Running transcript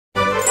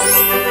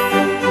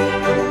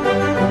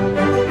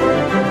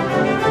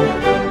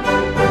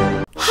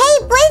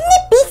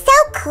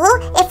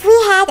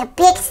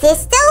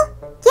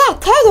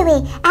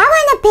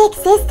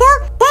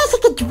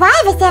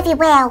very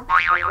well.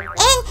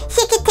 And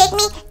she could take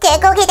me to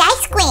go get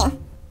ice cream.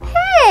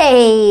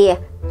 Hey,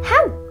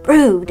 how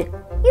rude.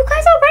 You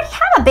guys already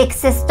have a big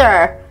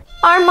sister.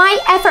 Are my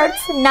efforts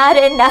not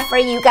enough for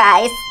you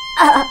guys?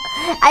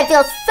 I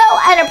feel so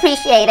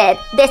unappreciated.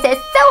 This is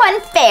so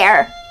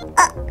unfair.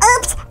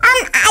 Oops,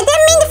 I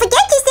didn't mean to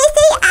forget you,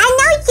 Sissy. I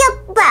know you're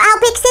our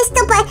big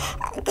sister, but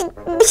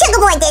Sugar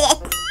Boy did it.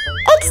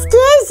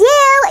 Excuse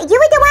you, you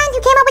were the one who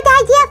came up with the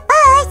idea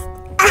first.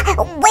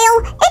 Well,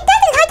 it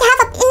doesn't hurt to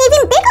have an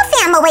even bigger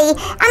family.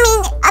 I mean,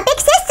 a big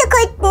sister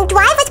could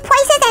drive us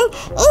places and,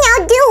 you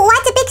know, do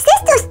lots of big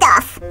sister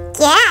stuff.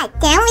 Yeah,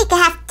 then we could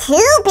have 2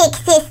 big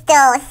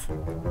sisters.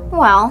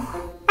 Well,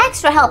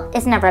 extra help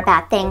is never a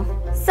bad thing.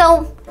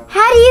 So,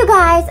 how do you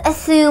guys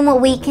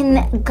assume we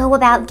can go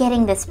about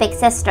getting this big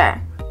sister?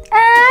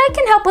 I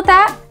can help with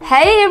that.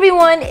 Hey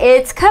everyone,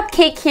 it's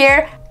Cupcake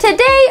here.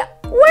 Today,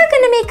 we're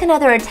gonna make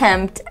another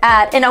attempt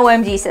at an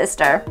OMG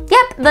sister.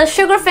 Yep, the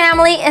Sugar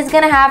family is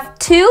gonna have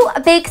 2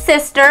 big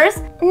sisters.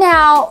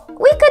 Now,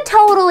 we could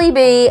totally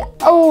be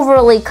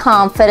overly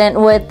confident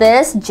with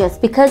this.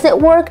 Just because it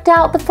worked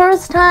out the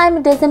first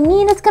time doesn't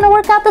mean it's gonna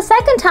work out the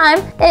second time.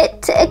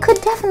 It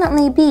could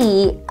definitely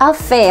be a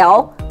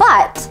fail,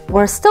 but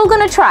we're still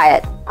gonna try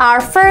it.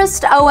 Our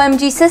first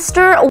OMG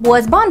sister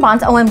was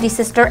Bonbon's OMG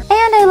sister,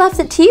 and I left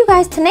it to you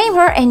guys to name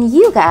her, and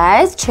you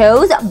guys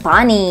chose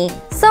Bonnie.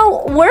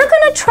 So we're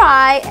gonna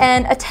try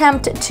and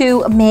attempt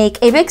to make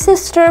a big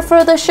sister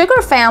for the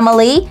Sugar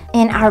family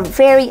in our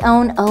very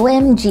own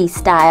OMG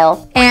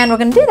style. And we're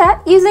gonna do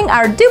that using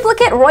our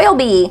duplicate Royal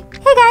Bee.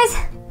 Hey guys!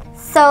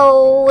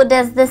 So,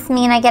 does this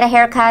mean I get a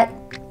haircut?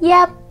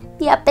 Yep,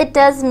 it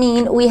does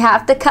mean we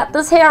have to cut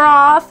this hair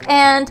off,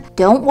 and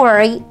don't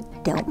worry,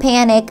 don't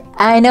panic.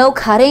 I know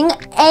cutting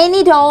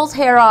any doll's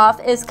hair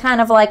off is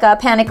kind of like a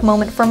panic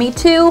moment for me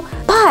too,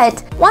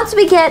 but once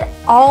we get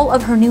all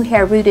of her new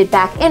hair rooted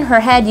back in her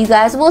head, you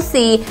guys will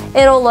see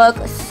it'll look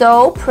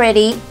so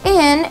pretty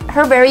in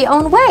her very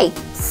own way.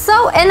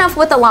 So enough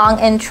with the long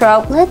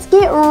intro, let's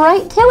get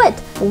right to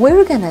it.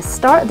 We're gonna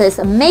start this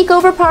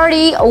makeover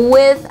party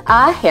with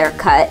a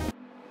haircut.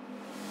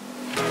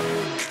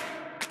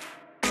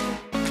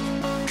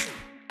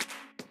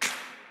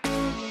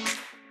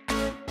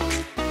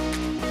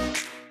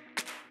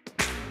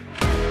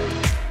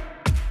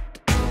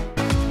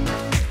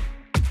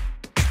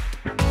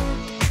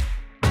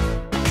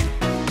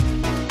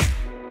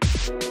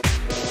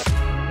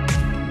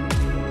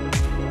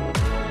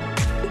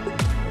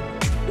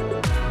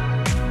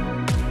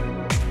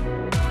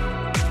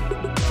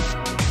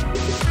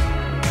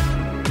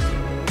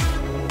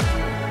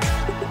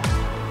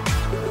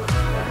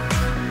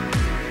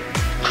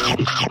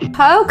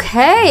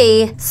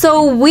 Okay,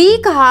 so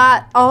we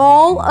got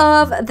all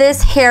of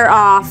this hair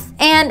off,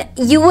 and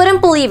you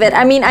wouldn't believe it.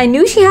 I mean, I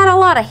knew she had a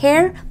lot of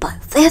hair, but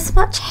this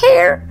much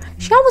hair,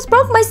 she almost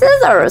broke my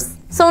scissors.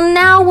 So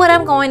now what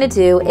I'm going to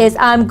do is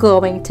I'm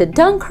going to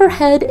dunk her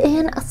head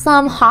in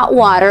some hot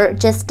water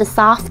just to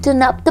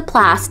soften up the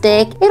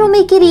plastic. It'll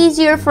make it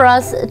easier for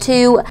us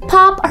to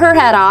pop her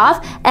head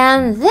off,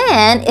 and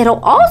then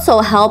it'll also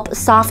help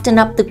soften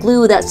up the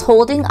glue that's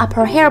holding up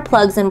her hair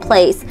plugs in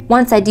place.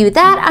 Once I do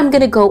that, I'm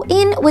gonna go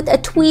in with a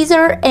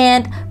tweezer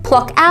and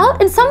pluck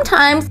out, and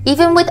sometimes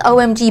even with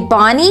OMG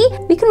Bonnie,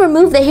 we can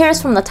remove the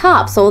hairs from the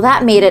top, so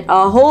that made it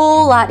a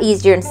whole lot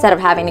easier instead of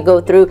having to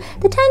go through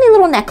the tiny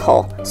little neck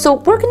hole.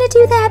 So we're gonna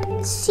do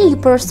that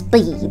super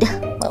speed.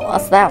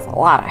 Well, that's a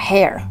lot of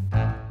hair.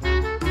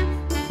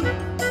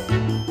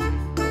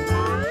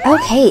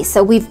 Okay,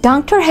 so we've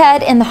dunked her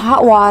head in the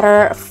hot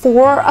water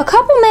for a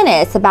couple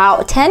minutes,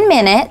 about 10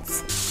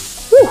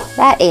 minutes. Whew,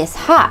 that is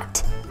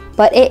hot,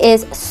 but it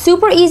is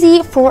super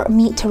easy for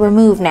me to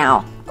remove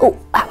now. Oh,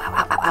 ow,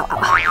 ow, ow, ow,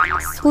 ow, ow.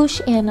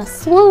 Swoosh and a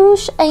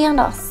swoosh and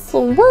a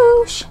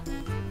swoosh.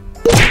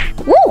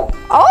 Woo!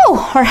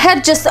 Oh, her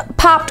head just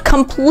popped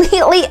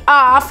completely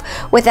off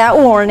without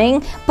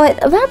warning, but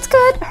that's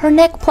good. Her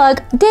neck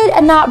plug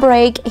did not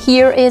break.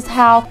 Here is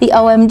how the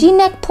OMG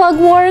neck plug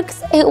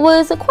works. It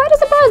was quite a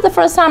surprise the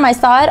first time I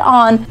saw it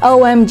on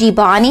OMG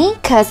Bonnie,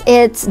 because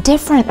it's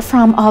different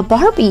from a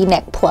Barbie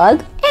neck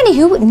plug.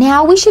 Anywho,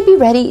 now we should be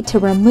ready to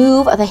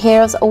remove the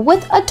hairs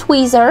with a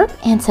tweezer,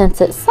 and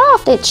since it's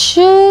soft, it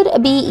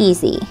should be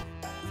easy.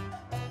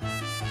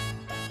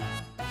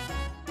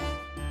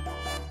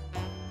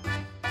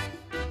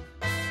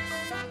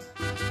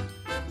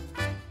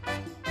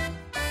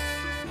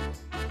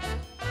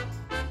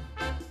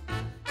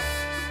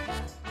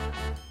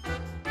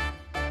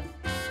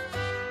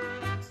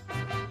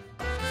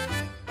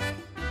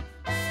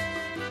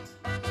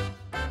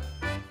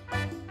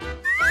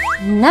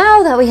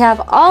 Now that we have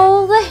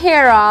all the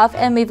hair off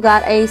and we've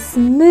got a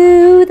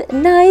smooth,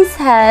 nice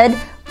head,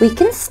 we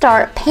can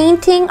start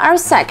painting our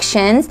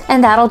sections,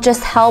 and that'll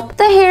just help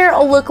the hair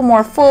look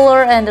more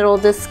fuller, and it'll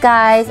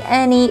disguise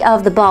any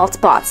of the bald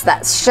spots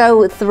that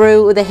show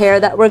through the hair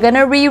that we're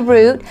gonna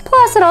reroot.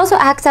 Plus, it also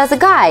acts as a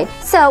guide.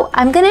 So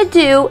I'm gonna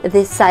do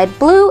this side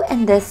blue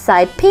and this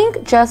side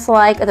pink, just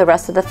like the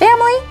rest of the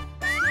family.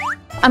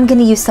 I'm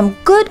gonna use some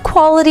good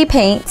quality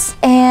paints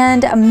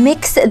and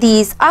mix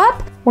these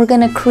up. We're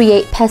gonna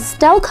create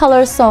pastel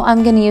colors, so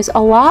I'm gonna use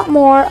a lot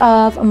more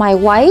of my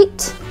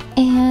white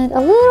and a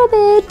little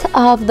bit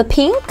of the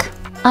pink.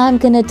 I'm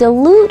gonna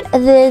dilute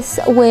this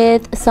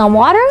with some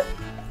water.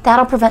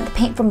 That'll prevent the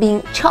paint from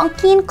being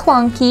chunky and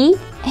clunky.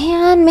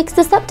 And mix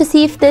this up to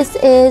see if this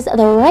is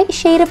the right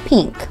shade of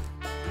pink.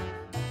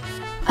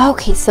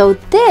 Okay, so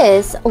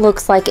this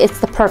looks like it's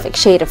the perfect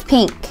shade of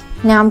pink.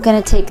 Now I'm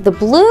gonna take the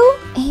blue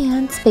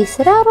and space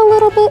it out a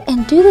little bit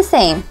and do the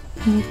same.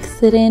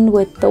 Mix it in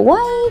with the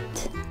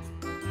white.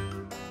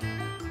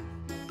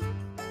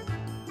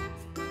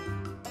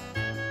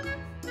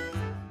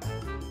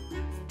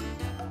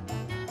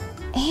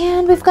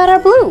 And we've got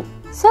our blue.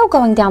 So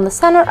going down the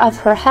center of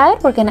her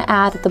head, we're gonna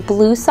add the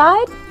blue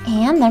side,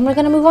 and then we're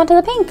gonna move on to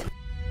the pink.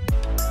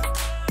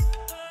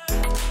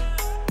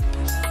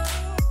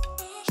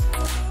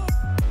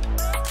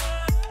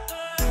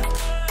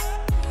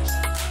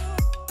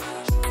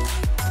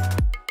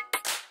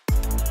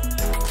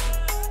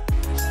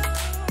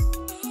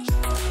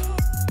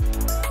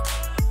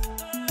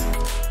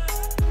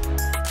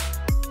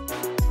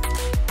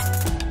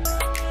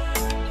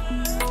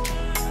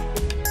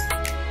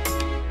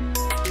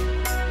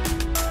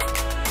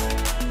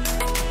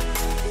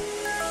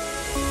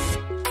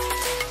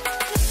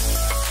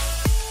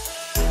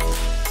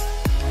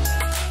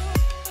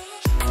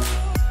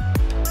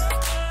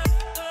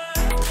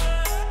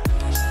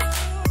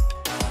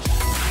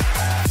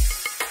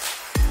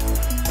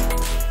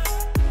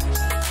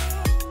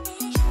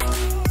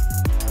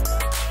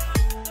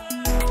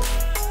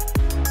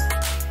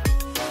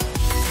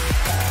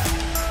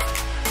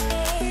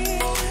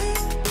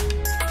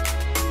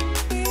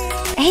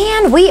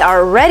 And we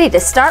are ready to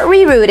start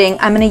rerooting.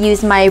 I'm gonna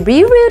use my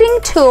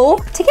rerooting tool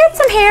to get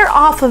some hair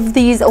off of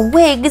these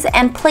wigs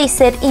and place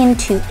it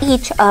into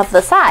each of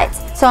the sides.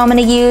 So I'm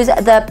gonna use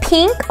the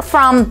pink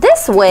from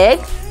this wig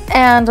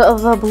and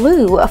the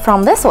blue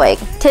from this wig.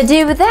 To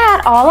do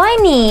that, all I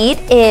need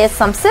is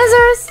some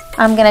scissors.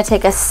 I'm gonna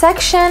take a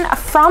section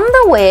from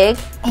the wig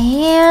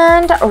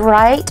and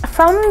right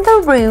from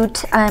the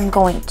root, I'm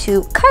going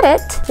to cut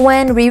it.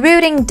 When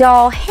rerooting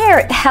doll hair,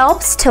 it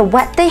helps to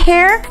wet the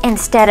hair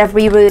instead of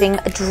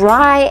rerooting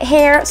dry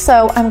hair.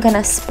 So I'm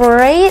gonna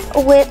spray it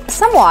with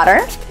some water.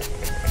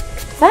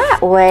 That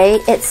way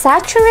it's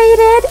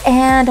saturated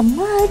and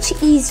much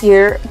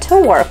easier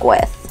to work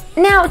with.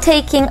 Now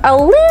taking a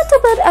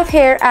little bit of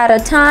hair at a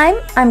time,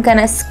 I'm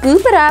gonna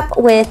scoop it up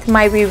with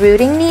my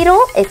rerooting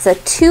needle. It's a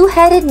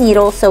two-headed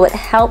needle, so it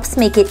helps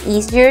make it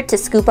easier to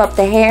scoop up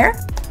the hair.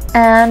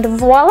 And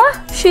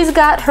voila, she's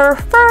got her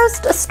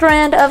first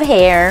strand of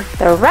hair.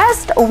 The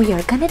rest we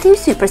are gonna do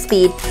super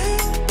speed.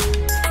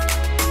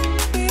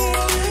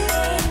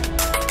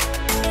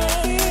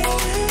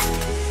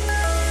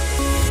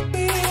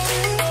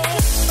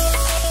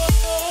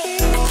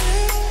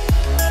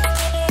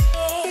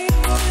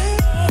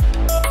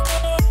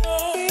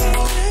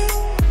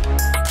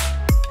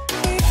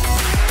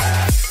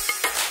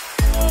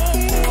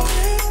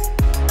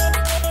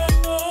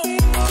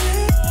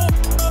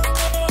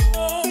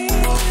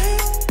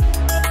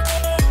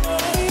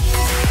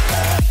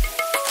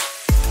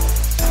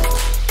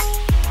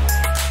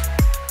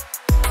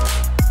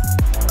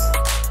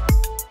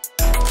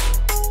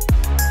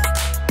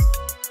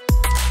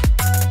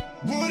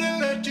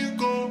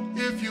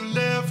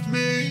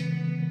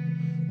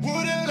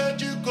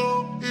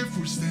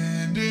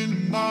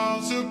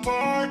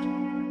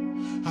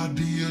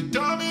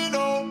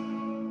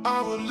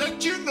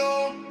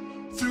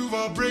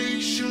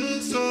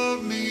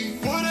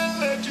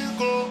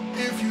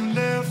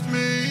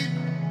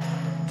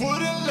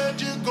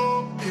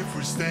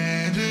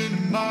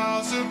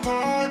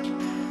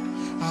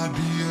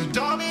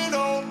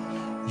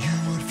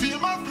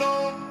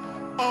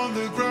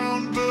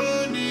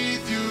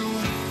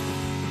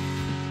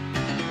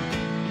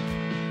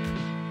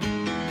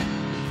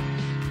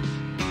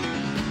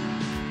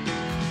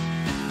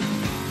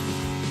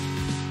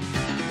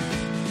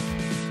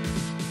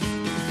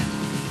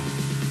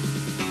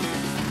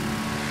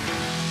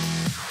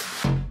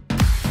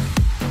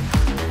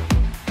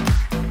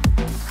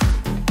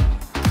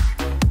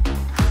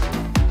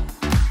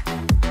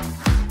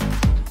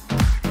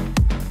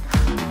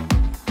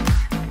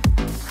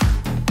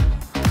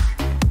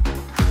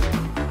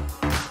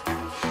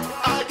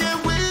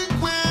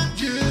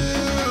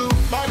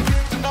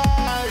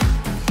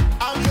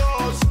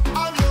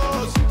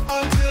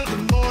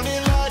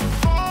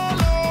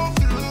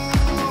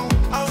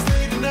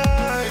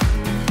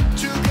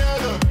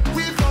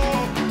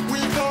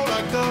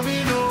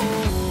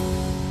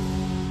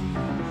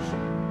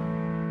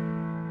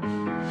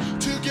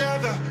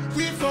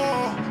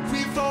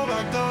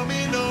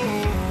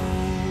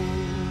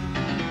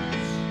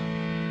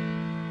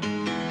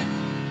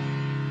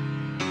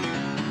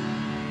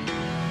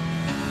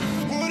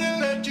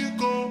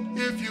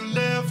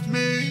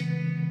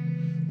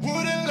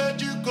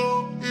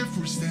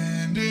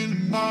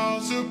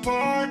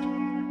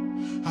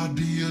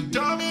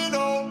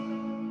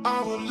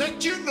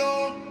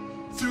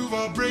 to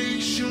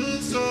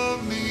vibrations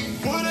of me.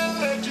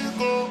 Wouldn't let you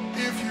go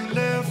if you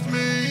left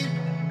me.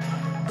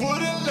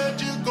 Wouldn't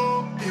let you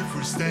go if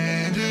we're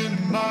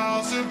standing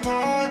miles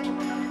apart.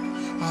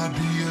 I'd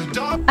be a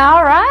dog.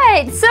 All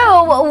right,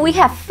 so we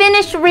have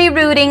finished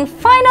rerouting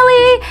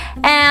finally,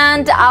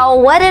 and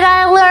what did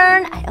I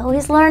learn? I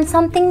always learn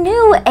something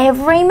new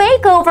every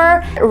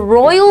makeover.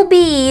 Royal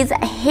Bee's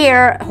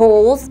hair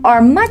holes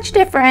are much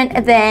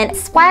different than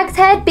Swag's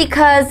head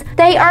because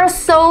they are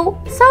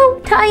so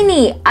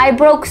tiny. I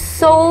broke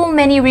so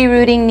many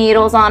rerouting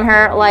needles on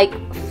her, like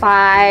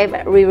 5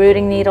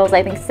 rerouting needles,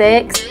 I think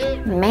 6.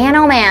 Man,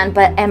 oh man,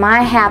 but am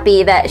I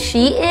happy that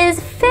she is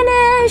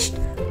finished.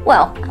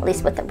 Well, at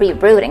least with the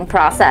rerouting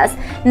process.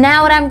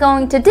 Now what I'm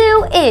going to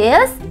do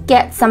is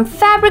get some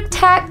fabric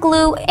tack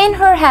glue in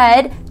her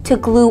head to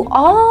glue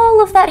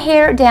all of that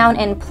hair down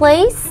in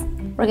place.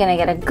 We're gonna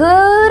get a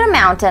good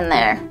amount in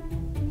there.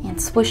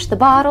 And swish the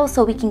bottle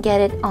so we can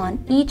get it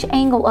on each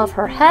angle of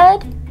her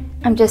head.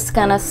 I'm just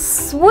gonna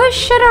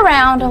swish it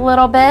around a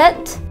little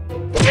bit.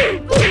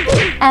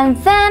 And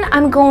then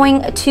I'm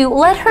going to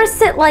let her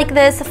sit like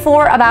this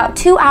for about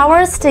 2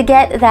 hours to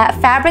get that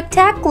fabric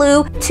tack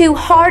glue to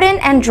harden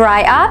and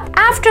dry up.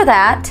 After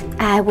that,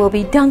 I will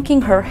be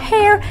dunking her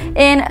hair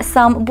in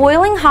some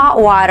boiling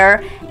hot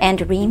water.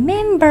 And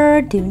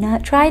remember, do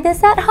not try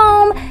this at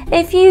home.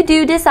 If you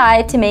do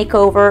decide to make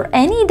over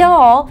any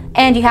doll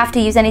and you have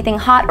to use anything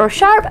hot or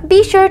sharp,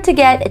 be sure to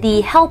get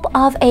the help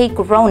of a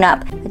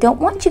grown-up. I don't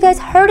want you guys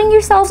hurting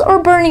yourselves or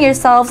burning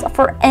yourselves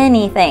for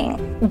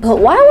anything. But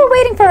while we're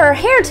waiting for her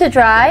hair to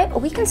dry,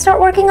 we can start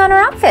working on her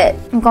outfit.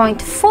 I'm going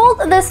to fold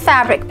this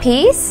fabric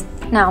piece.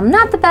 Now, I'm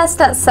not the best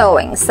at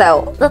sewing,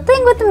 so the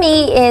thing with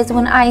me is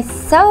when I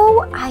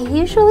sew, I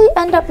usually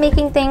end up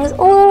making things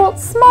a little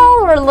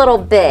small or a little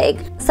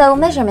big. So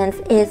measurements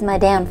is my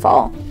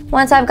downfall.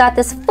 Once I've got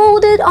this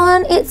folded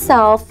on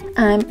itself,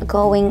 I'm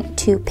going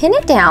to pin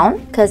it down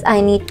because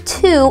I need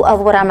 2 of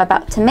what I'm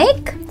about to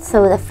make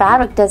so the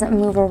fabric doesn't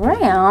move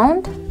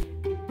around.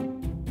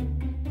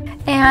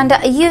 And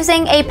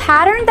using a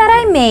pattern that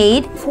I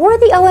made for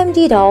the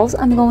OMG dolls,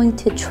 I'm going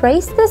to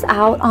trace this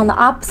out on the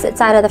opposite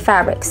side of the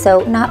fabric,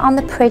 so not on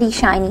the pretty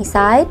shiny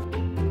side.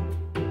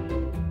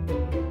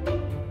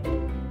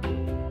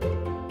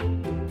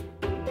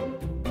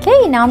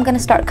 Okay, now I'm going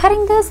to start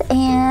cutting this,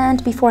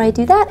 and before I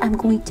do that, I'm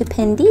going to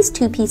pin these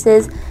 2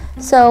 pieces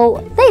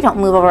so they don't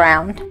move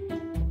around.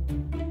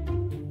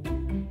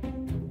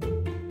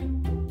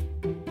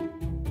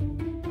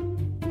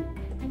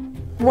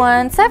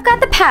 Once I've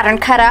got the pattern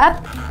cut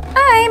up,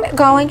 I'm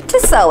going to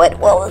sew it.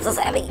 Whoa, this is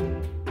heavy.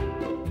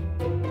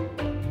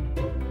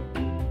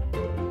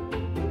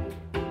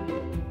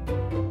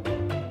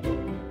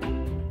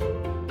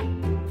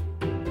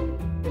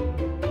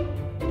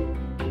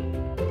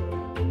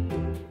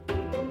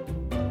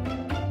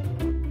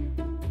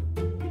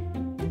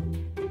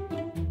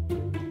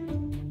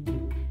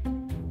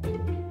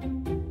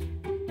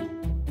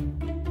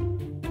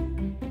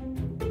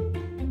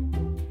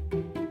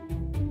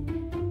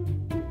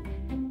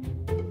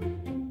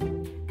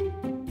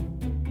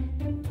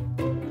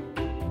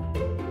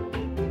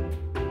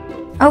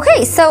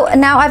 Okay, so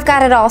now I've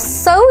got it all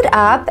sewed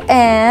up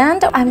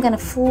and I'm gonna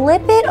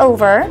flip it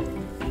over,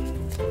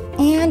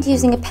 and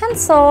using a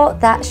pencil,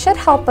 that should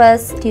help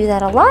us do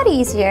that a lot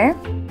easier.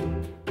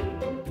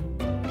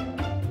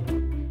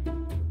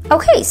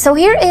 Okay, so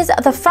here is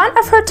the front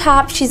of her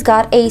top. She's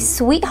got a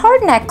sweetheart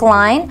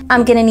neckline.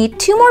 I'm gonna need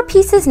 2 more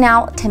pieces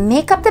now to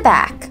make up the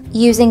back.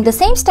 Using the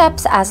same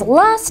steps as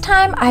last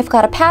time, I've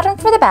got a pattern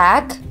for the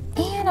back,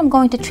 and I'm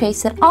going to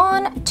trace it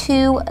on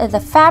to the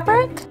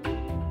fabric.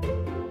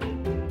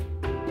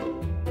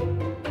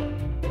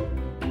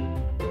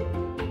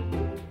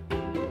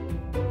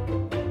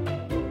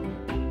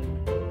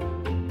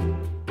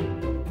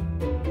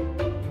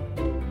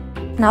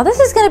 Now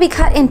this is going to be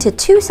cut into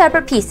 2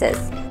 separate pieces.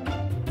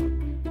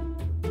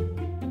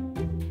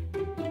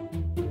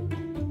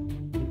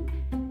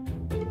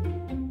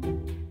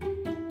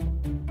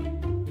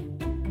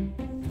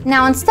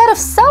 Now instead of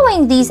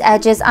sewing these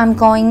edges, I'm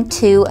going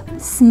to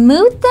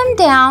smooth them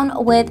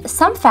down with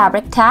some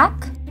fabric tack.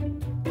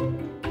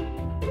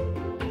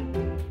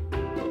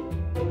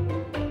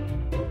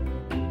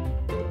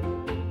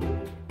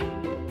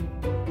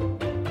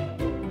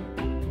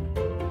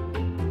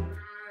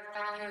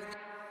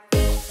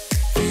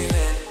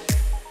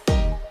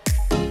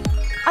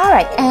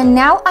 Alright, and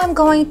now I'm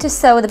going to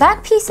sew the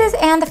back pieces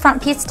and the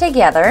front piece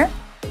together.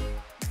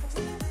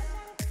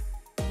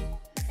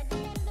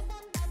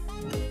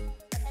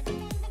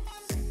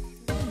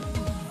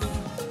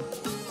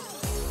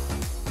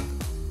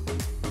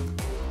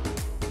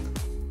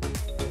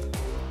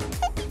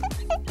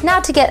 Now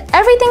to get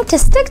everything to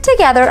stick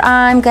together,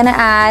 I'm gonna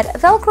add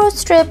Velcro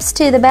strips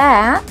to the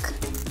back.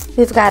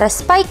 We've got a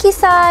spiky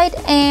side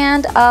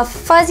and a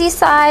fuzzy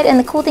side, and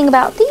the cool thing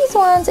about these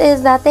ones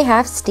is that they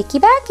have sticky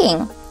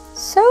backing.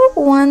 So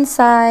one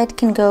side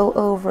can go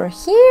over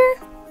here,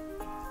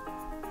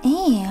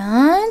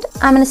 and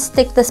I'm gonna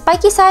stick the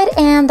spiky side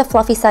and the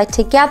fluffy side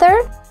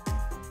together.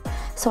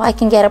 so I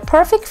can get a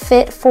perfect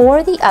fit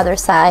for the other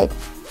side.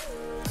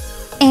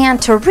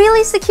 And to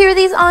really secure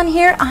these on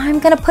here, I'm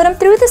gonna put them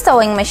through the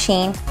sewing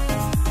machine.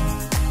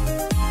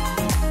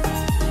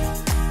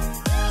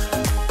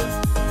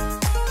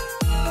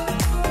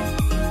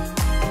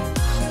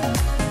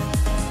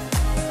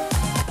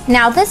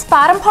 Now this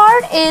bottom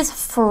part is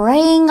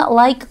fraying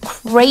like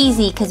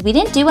crazy because we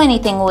didn't do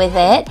anything with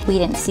it. We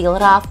didn't seal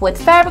it off with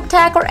fabric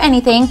tack or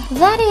anything.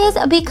 That is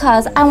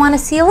because I want to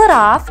seal it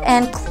off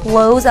and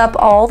close up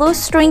all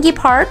those stringy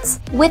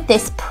parts with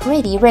this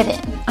pretty ribbon.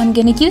 I'm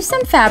going to use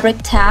some fabric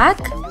tack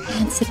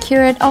and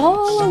secure it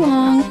all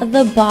along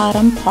the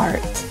bottom part.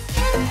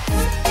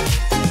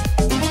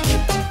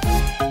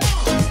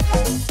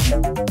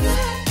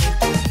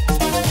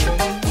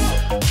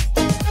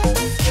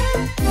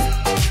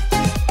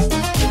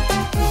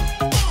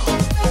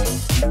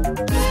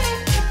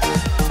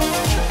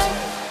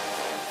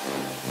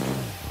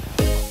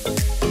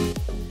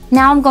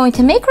 Now I'm going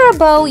to make her a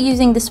bow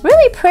using this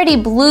really pretty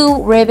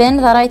blue ribbon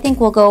that I think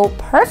will go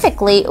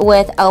perfectly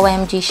with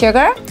OMG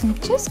Sugar. I'm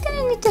just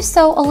gonna need to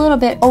sew a little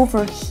bit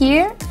over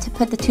here to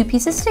put the two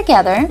pieces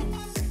together.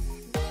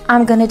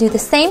 I'm gonna do the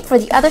same for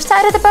the other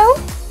side of the bow.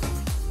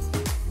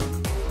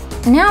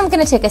 Now I'm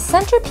gonna take a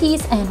center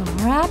piece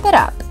and wrap it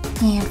up,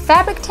 and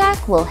fabric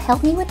tack will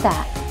help me with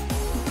that.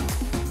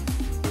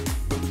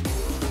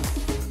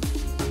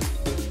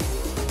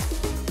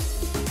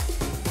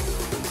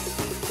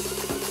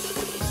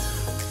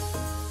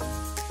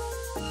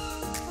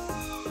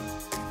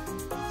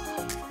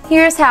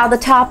 Here's how the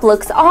top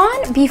looks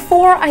on.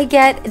 Before I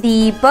get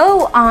the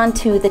bow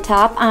onto the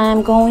top,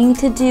 I'm going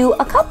to do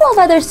a couple of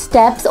other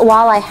steps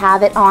while I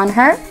have it on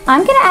her.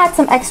 I'm gonna add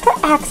some extra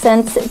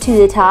accents to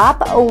the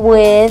top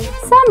with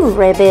some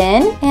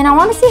ribbon, and I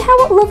wanna see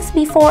how it looks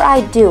before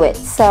I do it.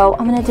 So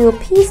I'm gonna do a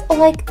piece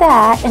like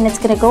that, and it's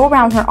gonna go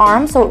around her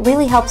arm, so it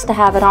really helps to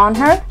have it on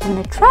her. I'm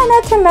gonna try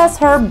not to mess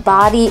her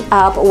body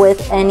up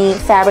with any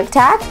fabric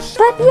tack,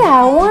 but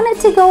yeah, I want it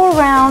to go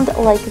around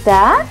like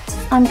that.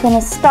 I'm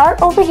gonna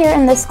start over here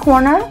in this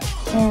corner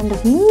and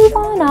move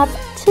on up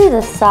to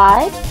the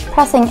side,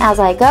 pressing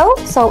as I go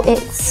so it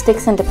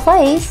sticks into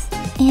place.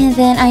 And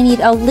then I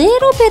need a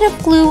little bit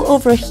of glue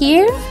over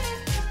here.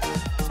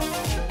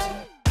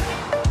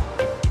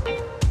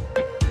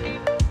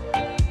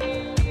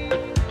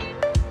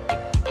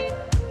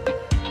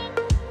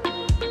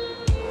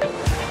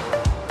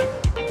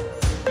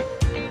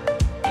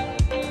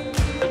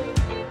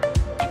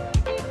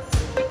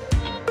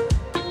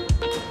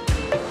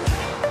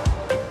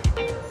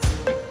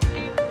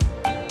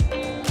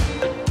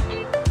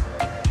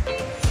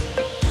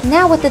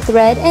 Now with the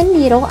thread and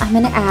needle, I'm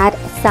going to add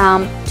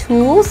some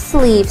tulle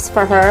sleeves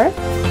for her.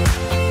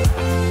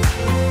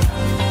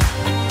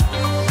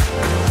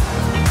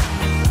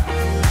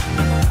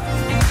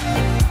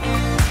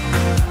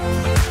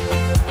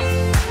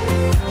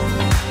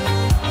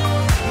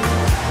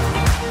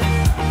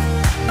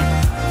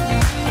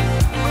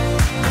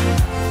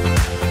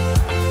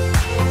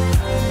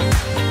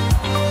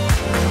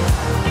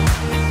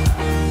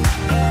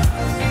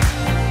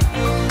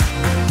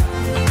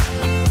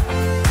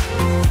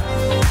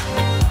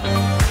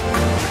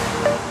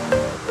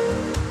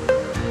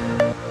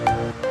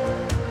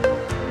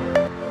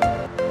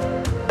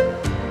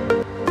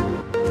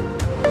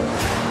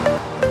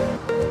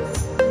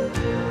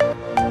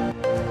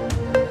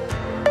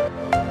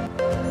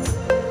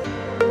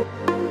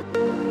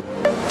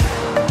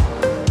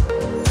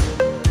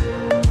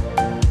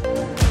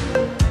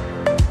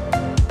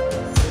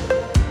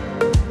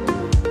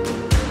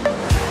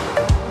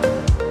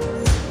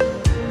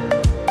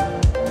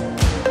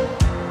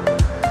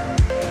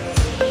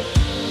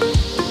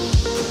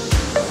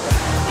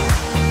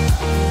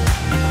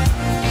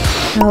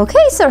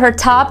 Okay, so her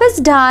top is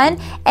done,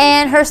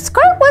 and her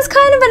skirt was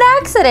kind of an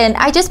accident.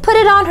 I just put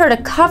it on her to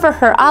cover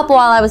her up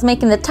while I was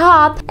making the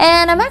top,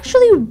 and I'm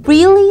actually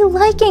really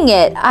liking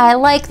it. I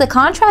like the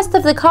contrast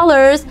of the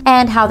colors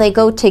and how they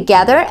go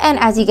together, and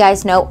as you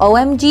guys know,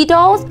 OMG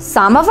dolls,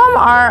 some of them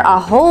are a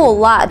whole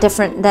lot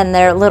different than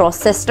their little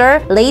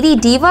sister. Lady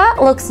Diva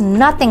looks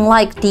nothing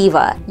like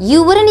Diva.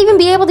 You wouldn't even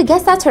be able to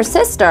guess that's her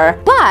sister,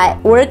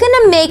 but we're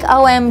gonna make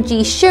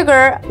OMG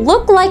Sugar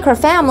look like her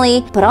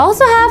family, but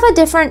also have a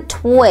different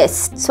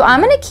twist. So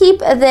I'm gonna keep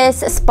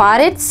this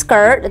spotted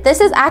skirt. This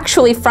is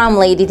actually from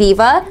Lady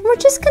Diva. We're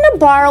just gonna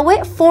borrow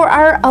it for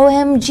our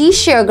OMG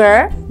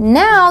Sugar.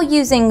 Now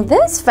using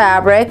this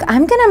fabric,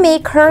 I'm gonna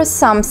make her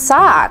some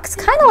socks,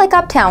 kind of like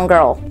Uptown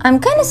Girl. I'm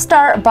gonna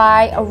start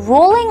by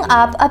rolling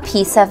up a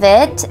piece of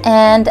it,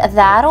 and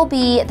that'll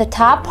be the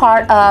top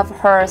part of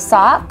her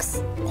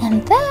socks.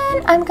 And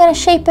then I'm gonna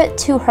shape it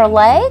to her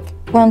leg.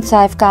 Once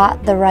I've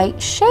got the right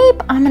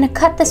shape, I'm gonna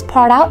cut this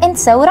part out and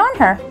sew it on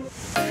her.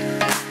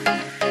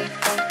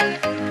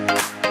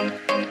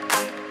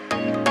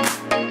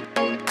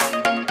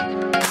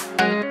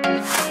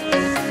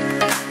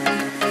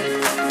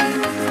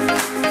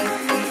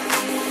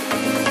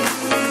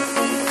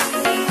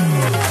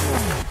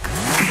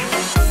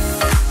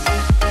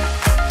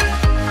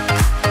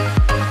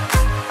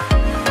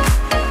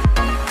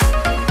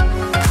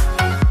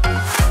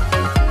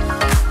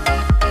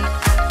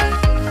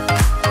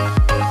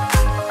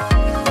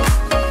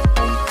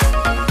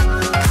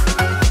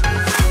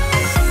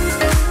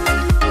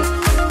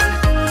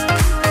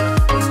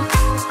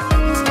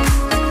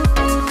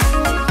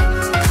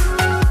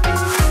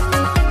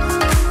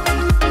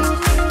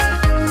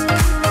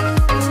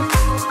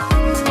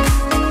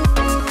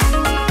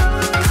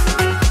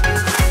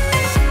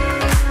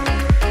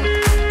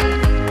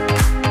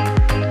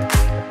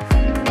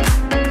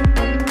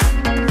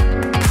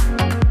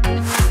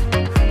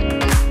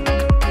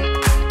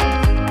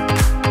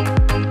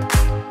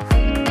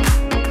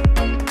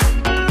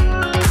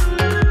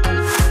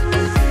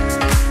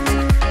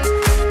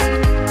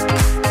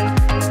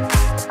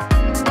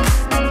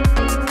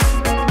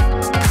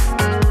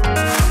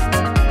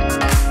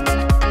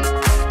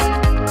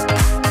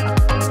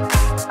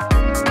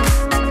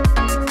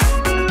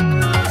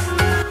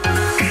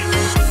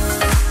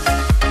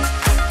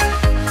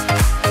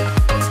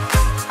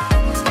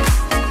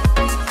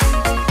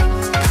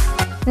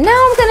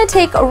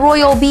 take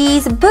Royal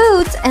Bee's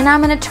boots and I'm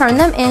gonna turn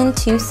them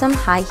into some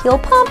high heel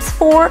pumps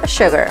for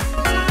Sugar.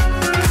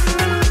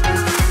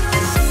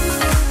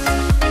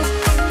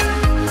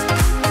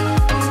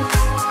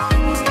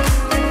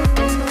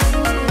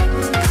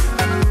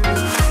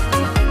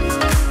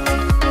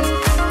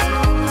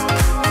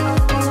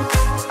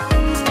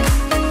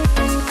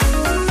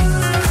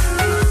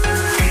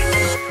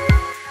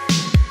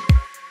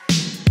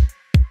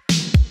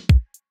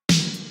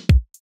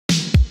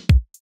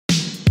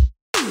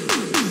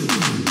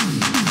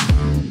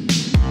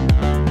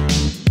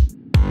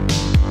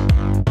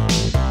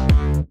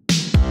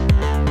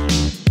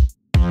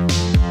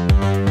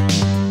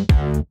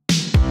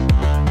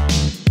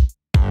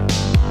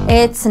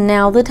 It's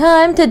now the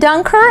time to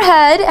dunk her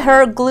head.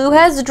 Her glue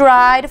has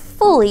dried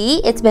fully.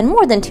 It's been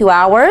more than 2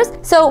 hours.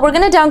 So we're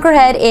gonna dunk her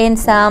head in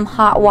some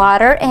hot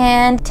water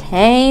and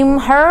tame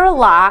her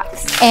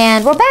locks.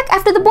 And we're back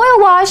after the boil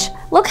wash.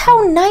 Look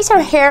how nice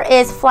her hair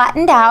is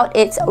flattened out.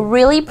 It's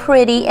really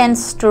pretty and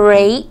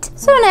straight.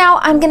 So now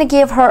I'm gonna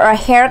give her a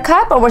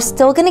haircut, but we're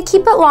still gonna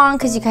keep it long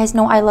because you guys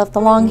know I love the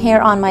long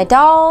hair on my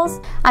dolls.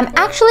 I'm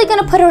actually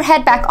gonna put her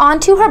head back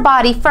onto her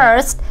body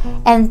first,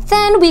 and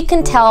then we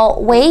can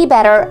tell way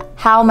better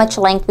how much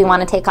length we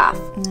want to take off.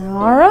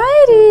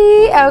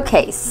 Alrighty.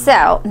 Okay,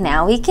 so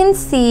now we can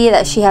see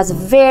that she has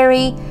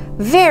very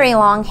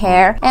long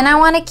hair, and I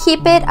want to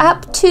keep it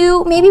up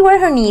to maybe where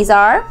her knees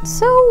are.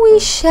 So we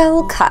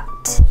shall cut.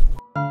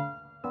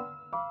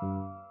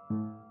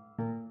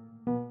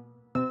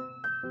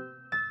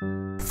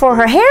 For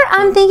her hair,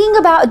 I'm thinking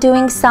about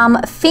doing some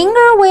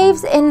finger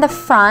waves in the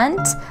front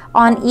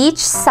on each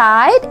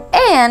side,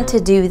 and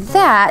to do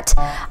that,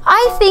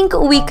 I think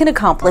we can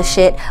accomplish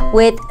it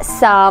with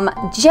some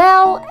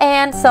gel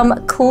and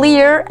some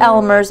clear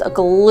Elmer's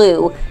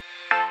glue.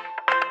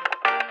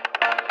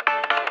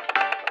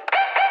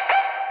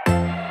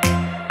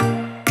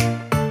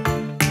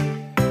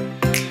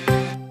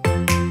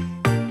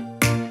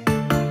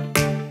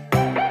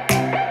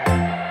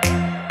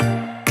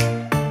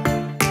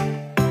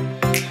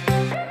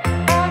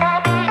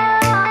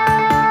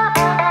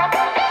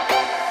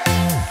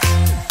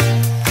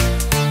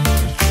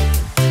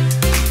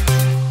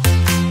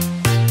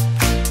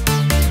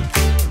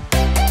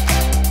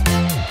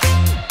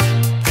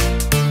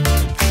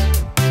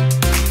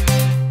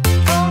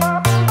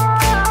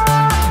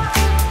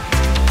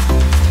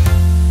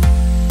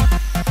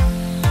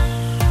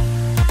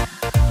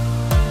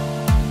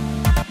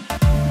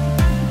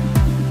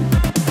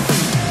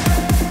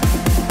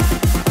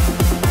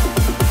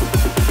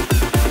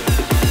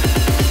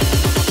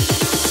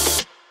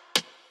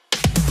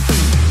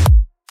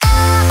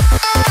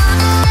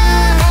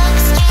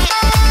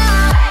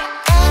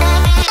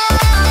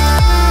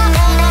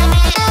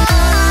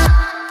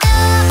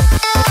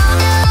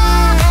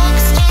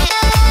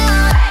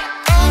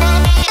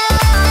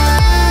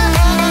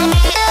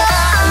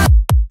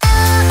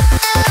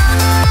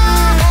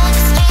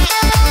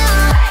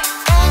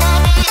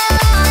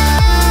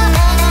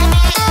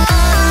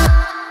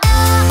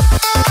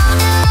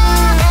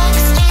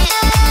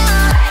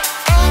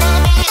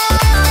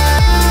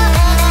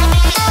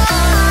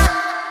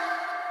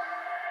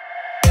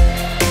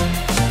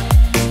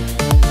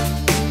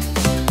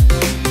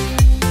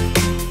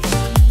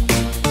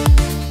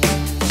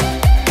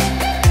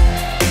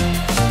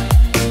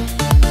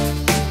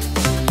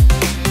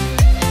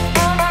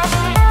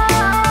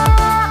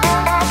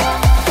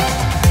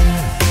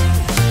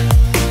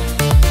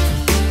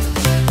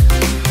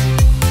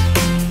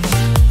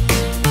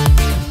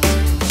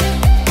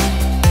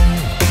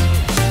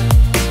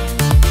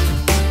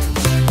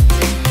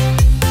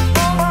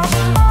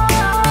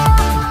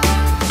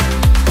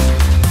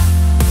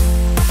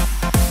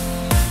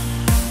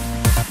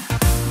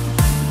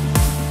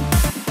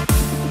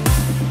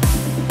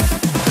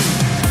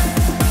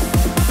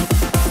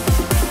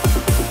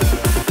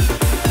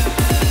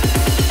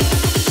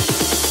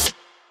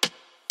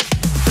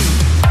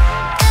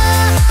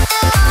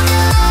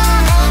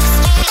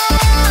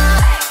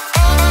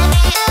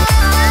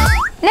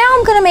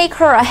 Make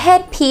her a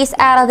headpiece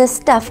out of this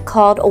stuff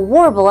called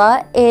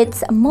Warbler.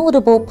 It's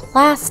moldable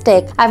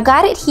plastic. I've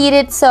got it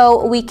heated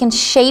so we can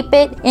shape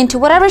it into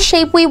whatever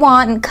shape we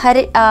want and cut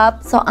it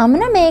up. So I'm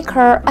gonna make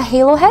her a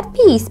halo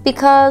headpiece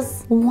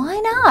because why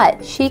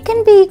not? She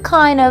can be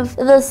kind of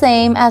the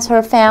same as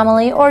her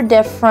family or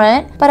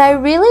different, but I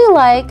really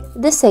like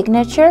the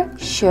signature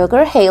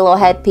Sugar halo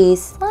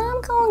headpiece.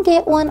 I'm gonna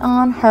get one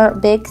on her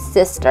big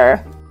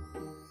sister.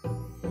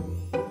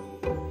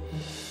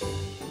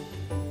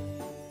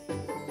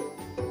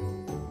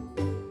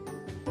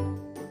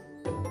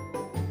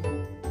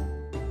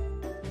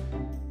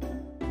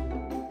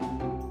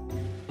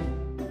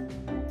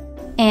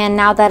 And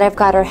now that I've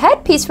got her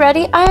headpiece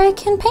ready, I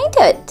can paint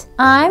it.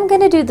 I'm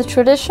gonna do the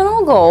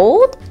traditional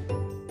gold.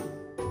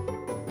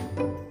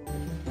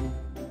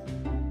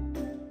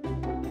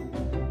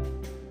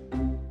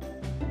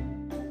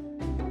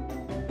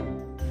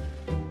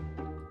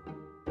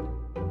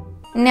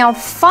 Now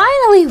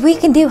finally we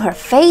can do her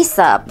face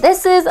up.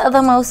 This is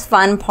the most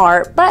fun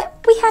part, but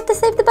we had to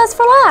save the best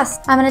for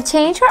last. I'm gonna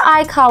change her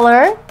eye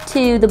color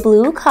to the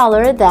blue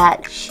color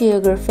that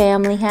Sugar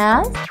family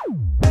has.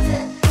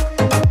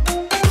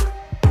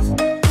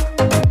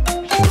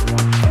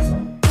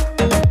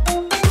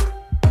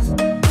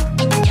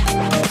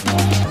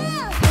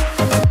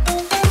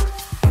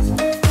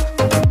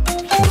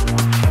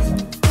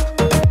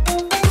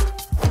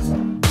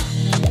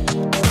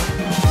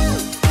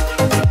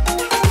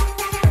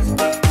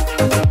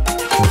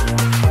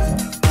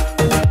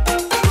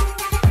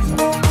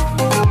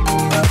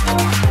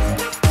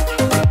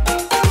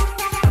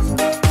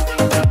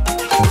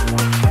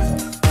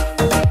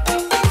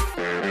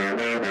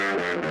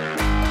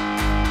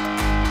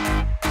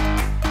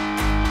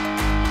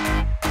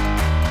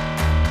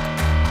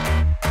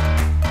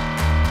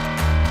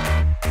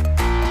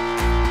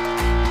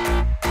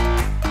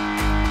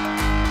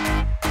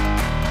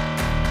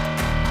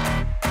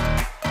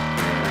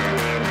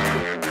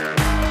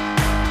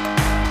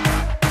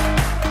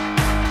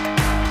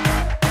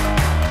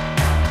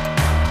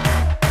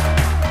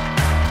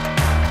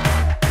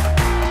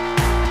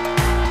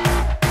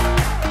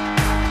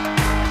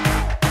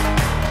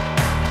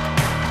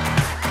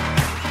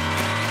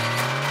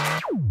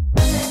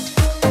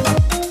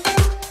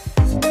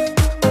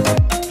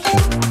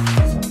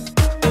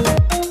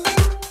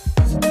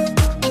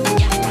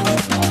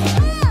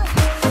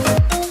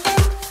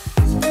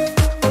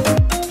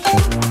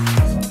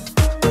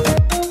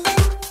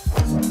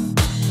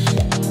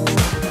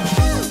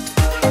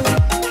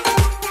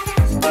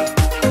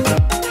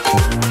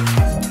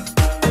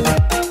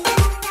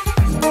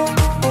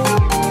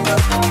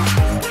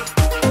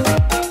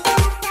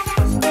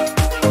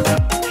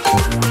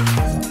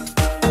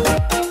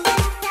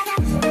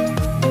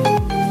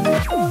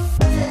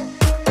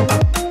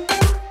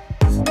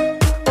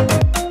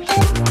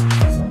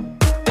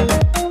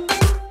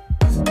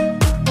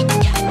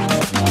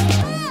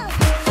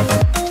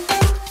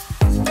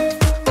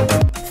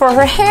 For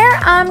her hair,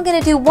 I'm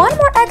gonna do one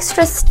more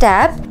extra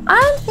step.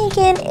 I'm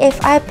thinking if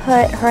I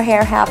put her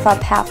hair half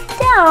up, half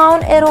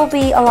down, it'll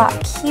be a lot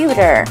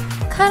cuter.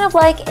 Kind of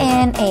like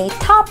in a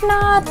top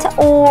knot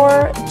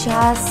or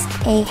just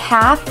a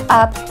half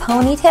up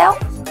ponytail.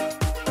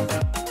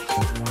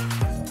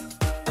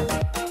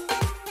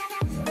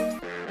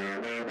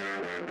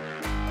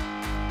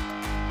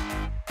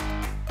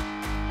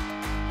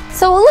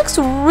 So it looks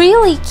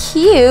really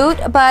cute,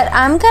 but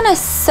I'm gonna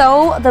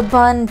sew the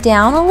bun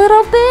down a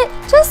little bit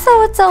just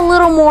so it's a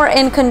little more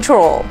in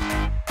control.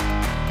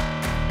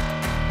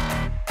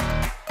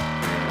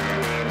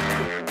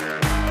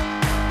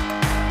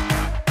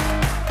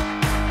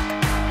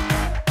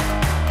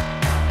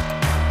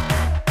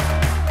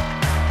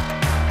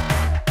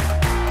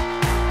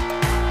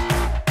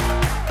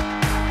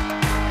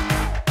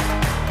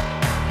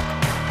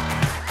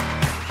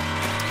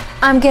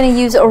 I'm gonna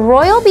use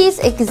Royal Bee's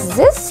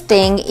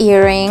existing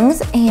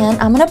earrings and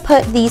I'm gonna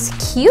put these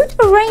cute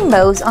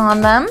rainbows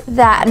on them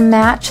that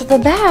match the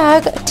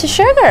bag to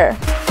Sugar.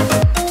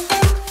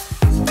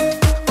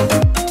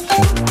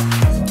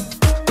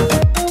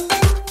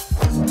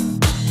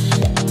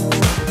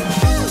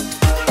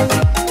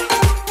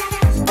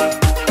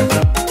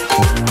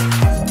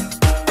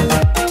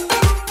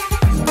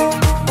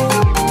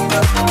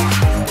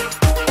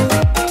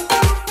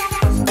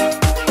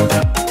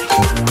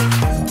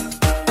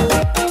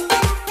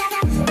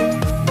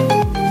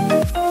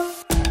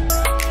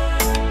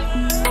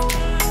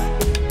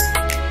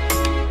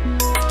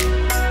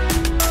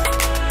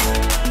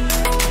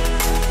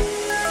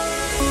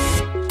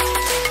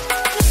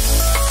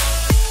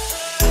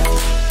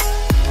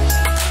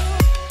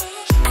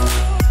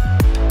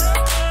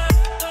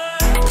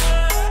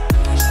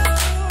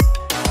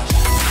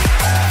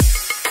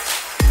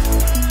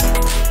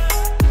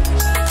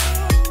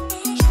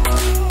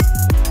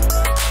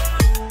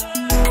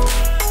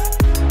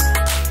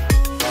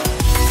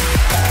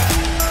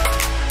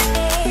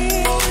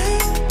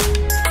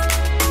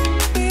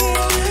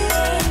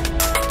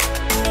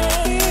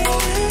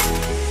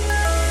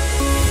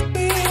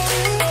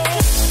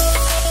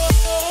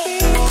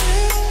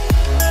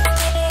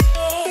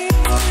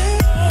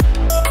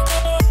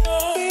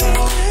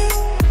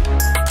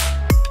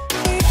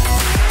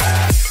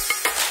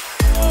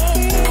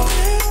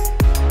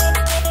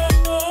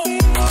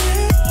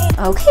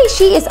 Okay,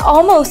 she is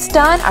almost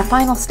done. Our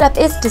final step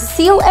is to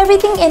seal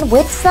everything in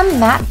with some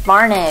matte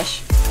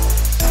varnish.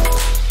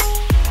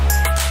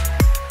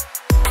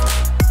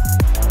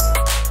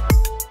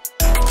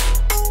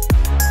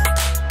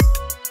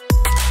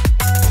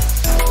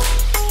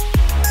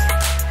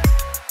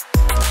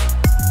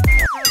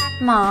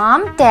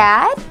 Mom,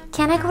 Dad,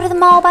 can I go to the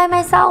mall by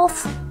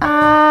myself?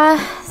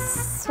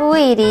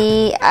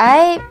 Sweetie,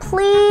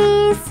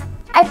 please?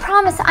 I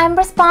promise I'm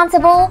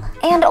responsible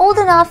and old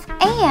enough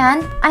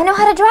and I know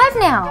how to drive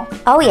now.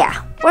 Oh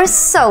yeah, we're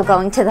so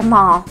going to the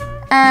mall.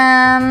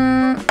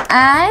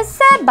 I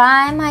said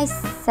by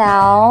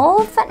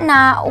myself,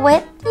 not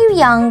with you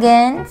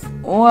youngins.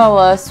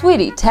 Well,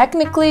 sweetie,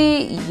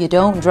 technically you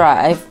don't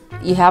drive.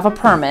 You have a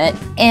permit.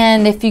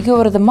 And if you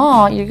go to the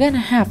mall, you're gonna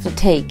have to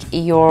take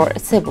your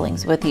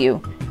siblings with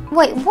you.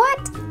 Wait,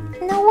 what?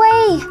 No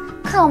way.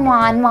 Come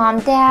on, Mom,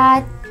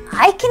 Dad.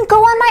 I can go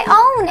on my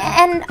own,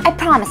 and I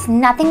promise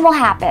nothing will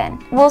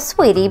happen. Well,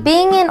 sweetie,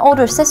 being an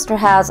older sister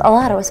has a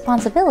lot of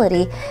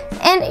responsibility,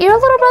 and your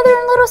little brother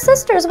and little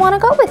sisters want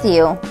to go with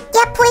you.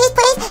 Yeah, please.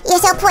 You're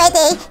so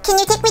pretty. Can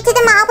you take me to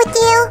the mall with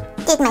you?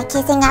 Did my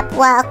kissing up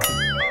work?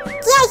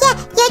 Yeah.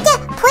 You're the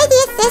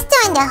prettiest sister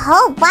in the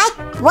whole wide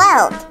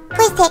world.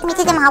 Please take me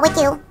to the mall with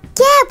you.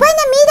 Yeah,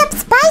 wanna meet up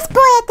Spice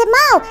Boy at the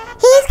mall.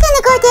 He's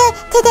gonna go there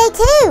today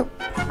too.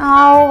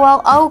 Oh,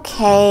 well,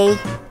 okay.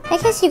 I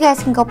guess you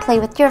guys can go play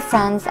with your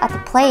friends at the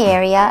play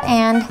area,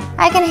 and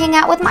I can hang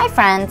out with my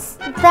friends.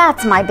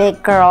 That's my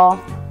big girl.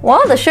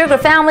 Well, the Sugar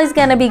family's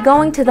gonna be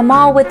going to the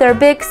mall with their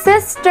big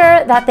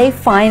sister that they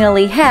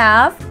finally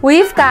have.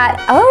 We've got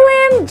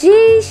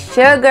OMG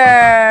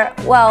Sugar.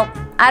 Well,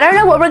 I don't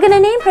know what we're gonna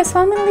name her, so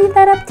I'm gonna leave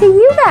that up to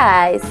you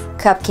guys.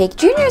 Cupcake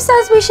Jr.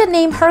 says we should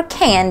name her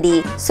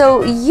Candy.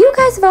 So you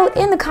guys vote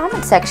in the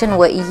comment section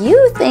what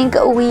you think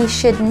we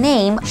should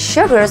name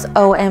Sugar's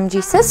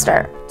OMG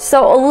sister.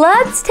 So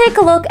let's take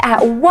a look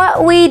at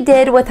what we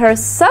did with her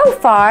so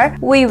far.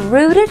 We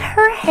rooted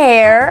her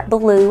hair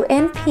blue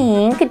and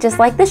pink, just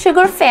like the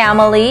Sugar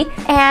family.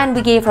 And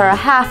we gave her a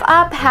half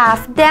up,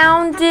 half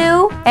down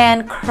do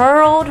and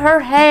curled her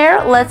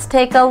hair. Let's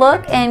take a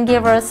look and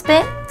give her a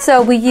spin.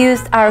 So we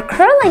used our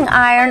curling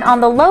iron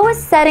on the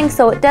lowest setting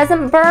so it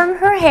doesn't burn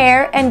her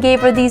hair and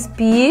gave her these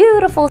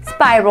beautiful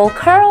spiral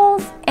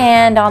curls.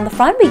 And on the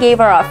front we gave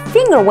her a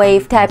finger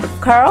wave type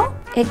of curl.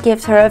 It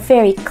gives her a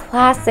very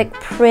classic,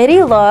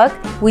 pretty look.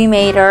 We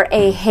made her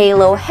a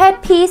halo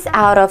headpiece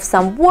out of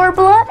some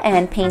warbler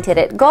and painted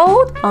it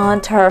gold.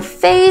 Onto her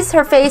face.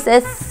 Her face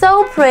is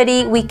so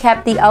pretty. We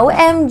kept the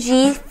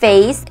OMG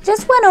face.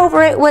 Just went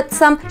over it with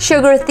some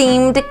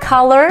sugar-themed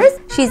colors.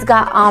 She's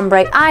got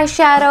ombre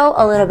eyeshadow,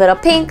 a little bit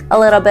of pink, a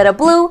little bit of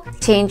blue.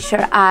 Changed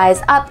her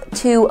eyes up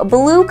to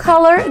blue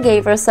color.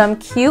 Gave her some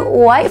cute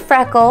white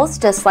freckles,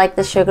 just like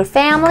the Sugar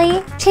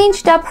family.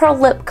 Changed up her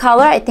lip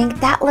color. I think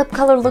that lip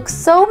color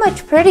looks so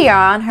much prettier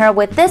on her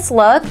with this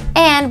look.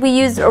 And we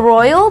used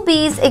Royal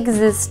B's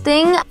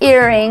existing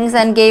earrings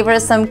and gave her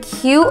some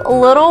cute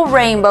little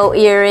rainbow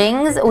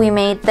earrings. We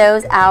made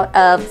those out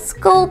of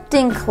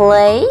sculpting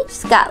clay.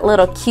 She's got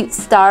little cute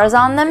stars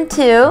on them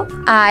too.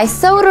 I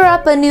sewed her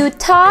up a new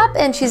top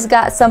and she's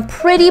got some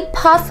pretty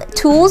puff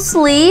tulle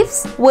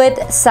sleeves with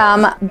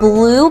some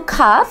blue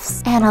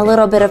cuffs and a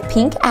little bit of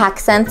pink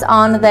accents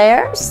on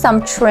there.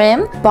 Some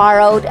trim.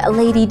 Borrowed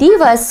Lady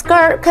Diva's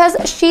skirt because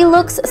she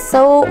looks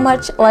so much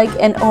like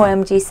an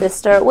OMG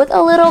sister with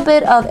a little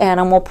bit of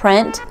animal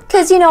print.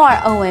 Because you know our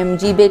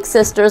OMG big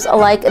sisters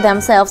like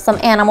themselves some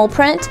animal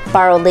print.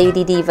 Borrowed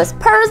Lady Diva's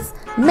purse.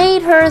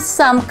 Made her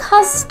some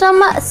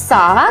custom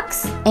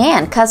socks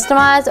and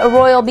customized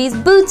Royal B's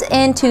boots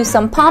into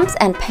some pumps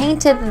and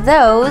painted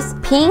those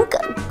pink,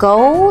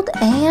 gold,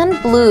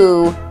 and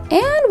blue.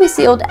 And we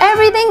sealed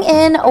everything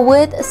in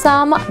with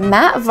some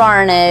matte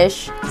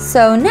varnish.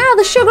 So now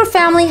the Sugar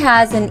family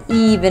has an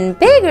even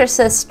bigger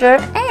sister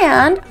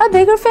and a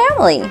bigger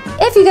family.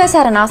 If you guys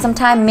had an awesome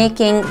time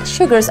making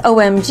Sugar's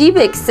OMG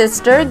big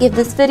sister, give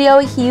this video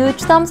a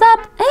huge thumbs up.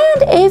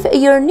 And if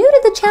you're new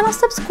to the channel,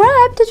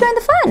 subscribe to join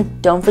the fun.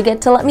 Don't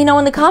forget to let me know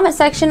in the comment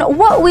section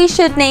what we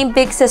should name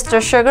big sister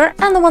Sugar.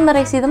 And the one that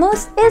I see the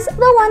most is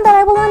the one that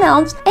I will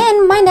announce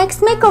in my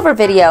next makeover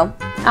video.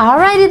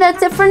 Alrighty,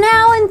 that's it for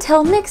now.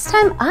 Until next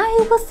time,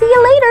 I will see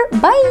you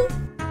later. Bye!